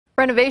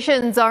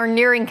Renovations are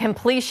nearing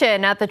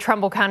completion at the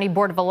Trumbull County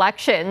Board of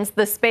Elections.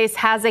 The space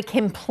has a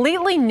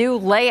completely new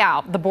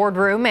layout. The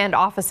boardroom and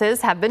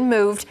offices have been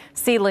moved,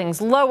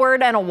 ceilings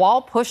lowered, and a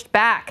wall pushed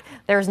back.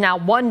 There's now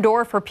one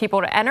door for people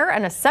to enter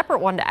and a separate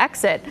one to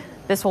exit.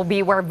 This will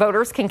be where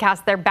voters can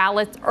cast their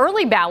ballots,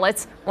 early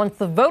ballots, once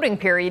the voting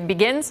period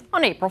begins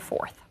on April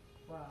 4th.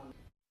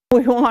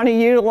 We want to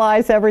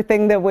utilize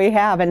everything that we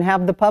have and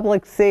have the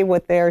public see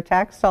what their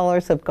tax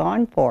dollars have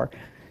gone for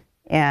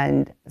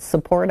and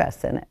support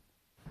us in it.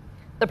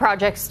 The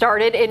project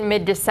started in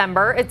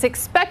mid-December. It's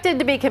expected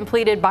to be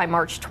completed by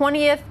March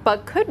 20th,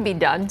 but could be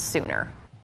done sooner.